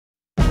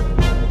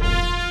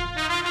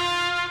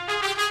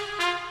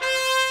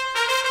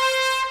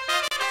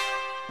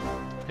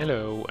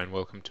Hello and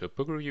welcome to a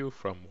book review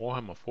from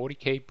Warhammer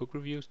 40k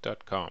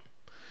bookreviews.com.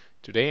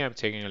 Today I'm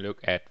taking a look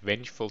at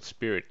Vengeful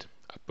Spirit,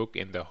 a book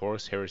in the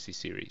Horus Heresy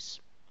series.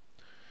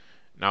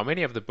 Now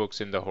many of the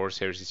books in the Horus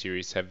Heresy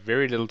series have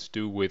very little to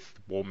do with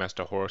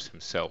Warmaster Horus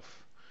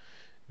himself.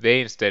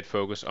 They instead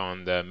focus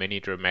on the many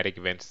dramatic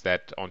events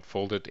that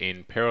unfolded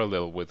in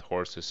parallel with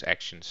Horus's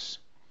actions.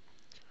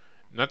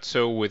 Not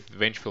so with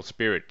Vengeful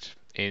Spirit.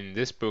 In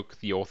this book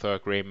the author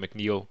Graham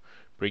McNeill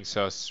brings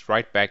us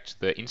right back to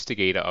the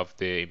instigator of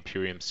the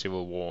Imperium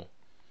civil war.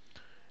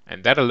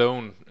 And that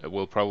alone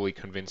will probably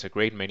convince a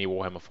great many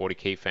Warhammer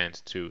 40k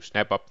fans to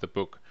snap up the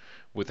book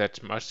with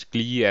as much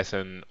glee as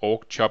an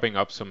orc chopping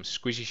up some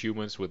squishy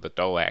humans with a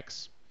dull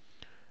axe.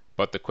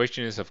 But the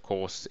question is, of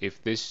course,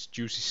 if this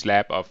juicy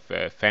slab of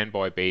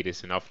fanboy bait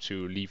is enough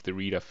to leave the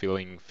reader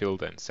feeling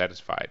filled and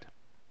satisfied.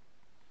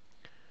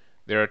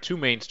 There are two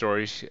main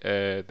stories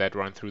that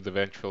run through the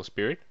Vengeful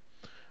Spirit.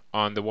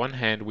 On the one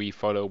hand, we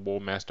follow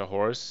Warmaster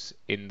Horus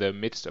in the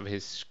midst of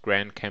his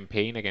grand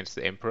campaign against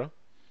the Emperor.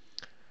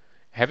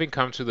 Having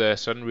come to the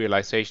sudden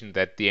realization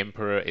that the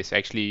Emperor is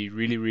actually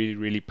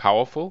really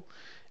powerful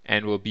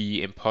and will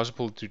be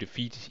impossible to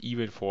defeat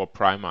even for a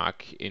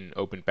Primarch in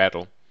open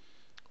battle,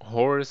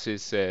 Horus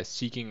is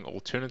seeking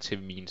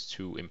alternative means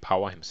to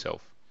empower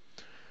himself.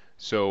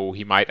 So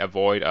he might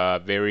avoid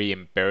a very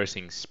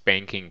embarrassing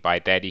spanking by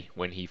Daddy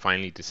when he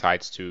finally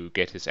decides to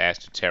get his ass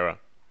to Terra.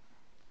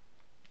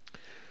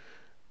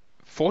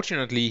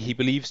 Fortunately, he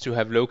believes to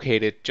have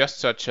located just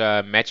such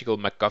a magical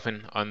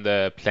MacGuffin on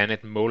the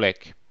planet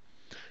Molech,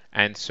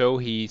 and so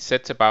he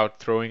sets about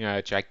throwing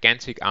a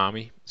gigantic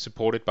army,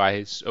 supported by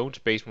his own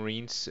space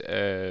marines,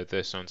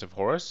 the Sons of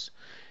Horus,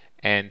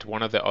 and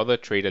one of the other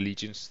traitor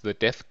legions, the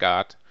Death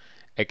Guard,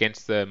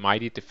 against the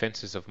mighty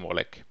defenses of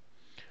Molech,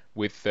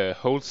 with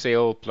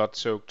wholesale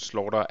blood-soaked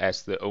slaughter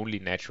as the only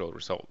natural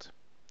result.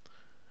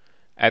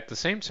 At the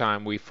same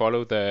time, we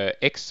follow the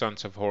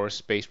ex-Sons of Horus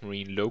space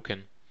marine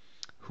Loken,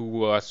 who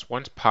was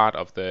once part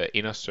of the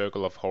inner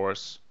circle of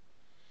Horus.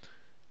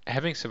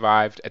 Having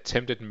survived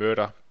attempted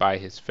murder by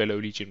his fellow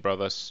Legion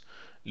brothers,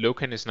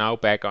 Loken is now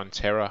back on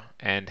Terra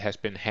and has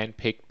been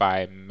handpicked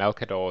by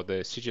Malcador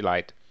the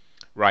Sigillite,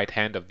 right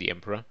hand of the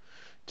Emperor,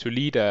 to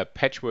lead a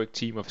patchwork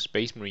team of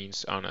space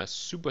marines on a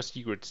super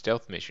secret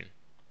stealth mission.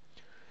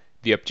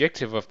 The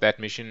objective of that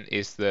mission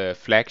is the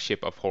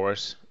flagship of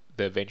Horus,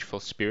 the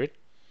Vengeful Spirit,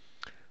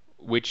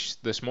 which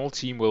the small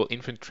team will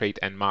infiltrate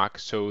and mark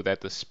so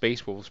that the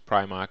Space Wolves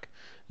Primarch,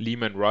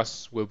 Leman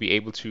Russ, will be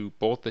able to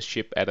board the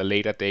ship at a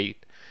later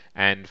date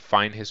and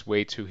find his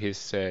way to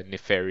his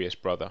nefarious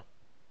brother.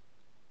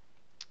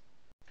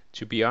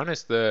 To be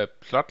honest, the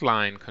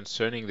plotline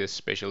concerning this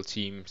special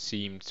team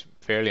seemed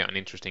fairly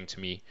uninteresting to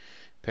me,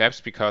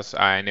 perhaps because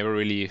I never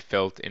really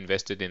felt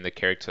invested in the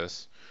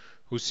characters,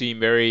 who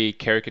seem very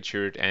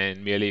caricatured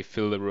and merely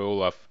fill the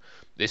role of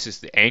 "this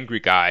is the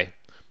angry guy,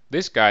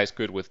 this guy's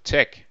good with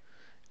tech,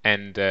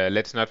 and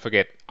let's not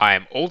forget, I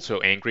am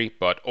also angry,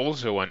 but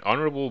also an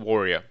honorable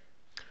warrior."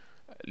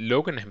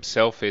 Loken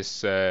himself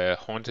is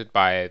haunted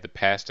by the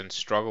past and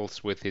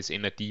struggles with his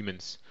inner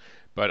demons,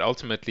 but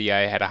ultimately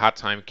I had a hard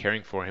time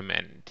caring for him,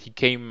 and he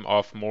came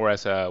off more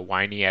as a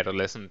whiny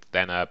adolescent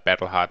than a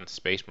battle-hardened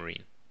space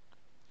marine.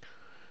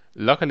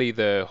 Luckily,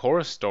 the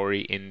Horus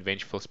story in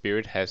Vengeful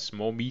Spirit has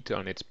more meat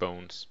on its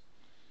bones.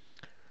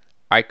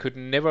 I could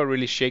never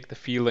really shake the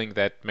feeling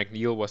that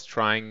McNeill was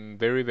trying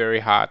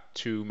very hard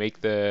to make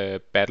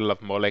the Battle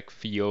of Molech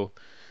feel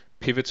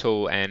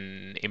pivotal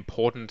and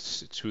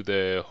important to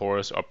the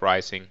Horus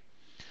uprising,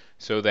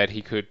 so that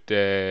he could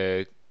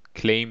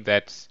claim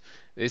that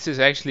this is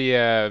actually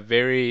a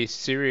very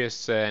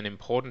serious and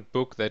important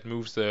book that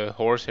moves the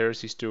Horus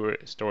Heresy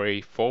story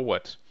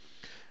forward,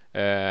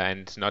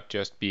 and not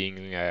just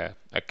being a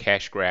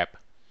cash grab.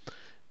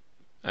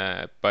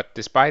 But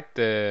despite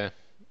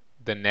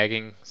the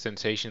nagging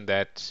sensation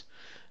that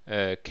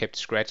kept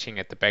scratching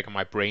at the back of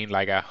my brain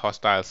like a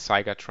hostile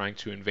psyker trying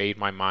to invade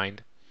my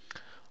mind,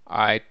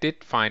 I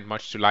did find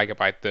much to like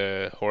about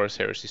the Horus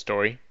Heresy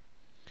story.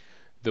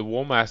 The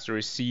Warmaster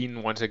is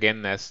seen once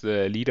again as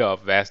the leader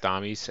of vast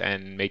armies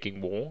and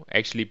making war,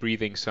 actually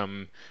breathing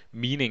some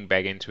meaning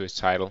back into his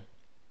title.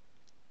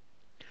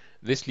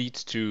 This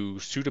leads to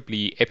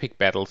suitably epic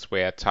battles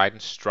where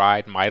Titans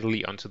stride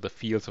mightily onto the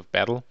fields of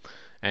battle,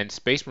 and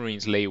Space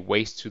Marines lay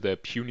waste to the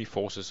puny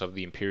forces of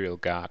the Imperial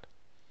Guard.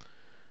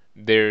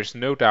 There's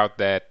no doubt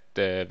that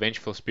the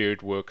Vengeful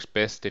Spirit works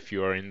best if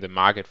you are in the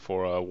market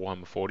for a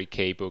Warhammer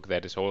 40k book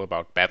that is all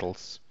about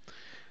battles.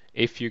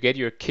 If you get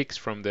your kicks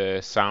from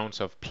the sounds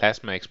of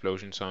plasma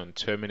explosions on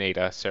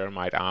Terminator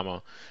ceramide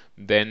armor,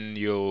 then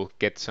you'll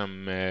get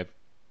some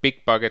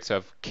big buckets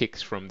of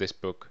kicks from this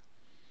book.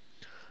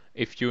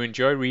 If you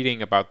enjoy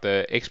reading about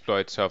the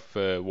exploits of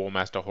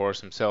Warmaster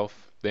Horus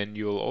himself, then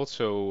you'll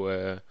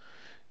also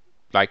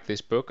like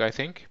this book, I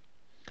think.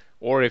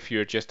 Or if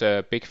you're just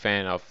a big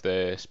fan of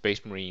the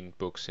Space Marine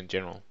books in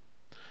general.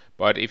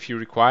 But if you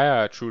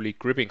require a truly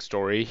gripping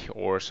story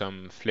or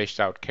some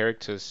fleshed out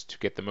characters to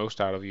get the most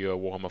out of your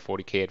Warhammer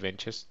 40k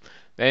adventures,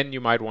 then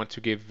you might want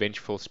to give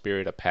Vengeful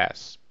Spirit a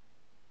pass.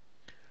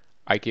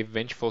 I give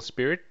Vengeful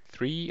Spirit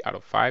 3 out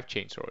of 5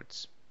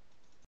 chainswords.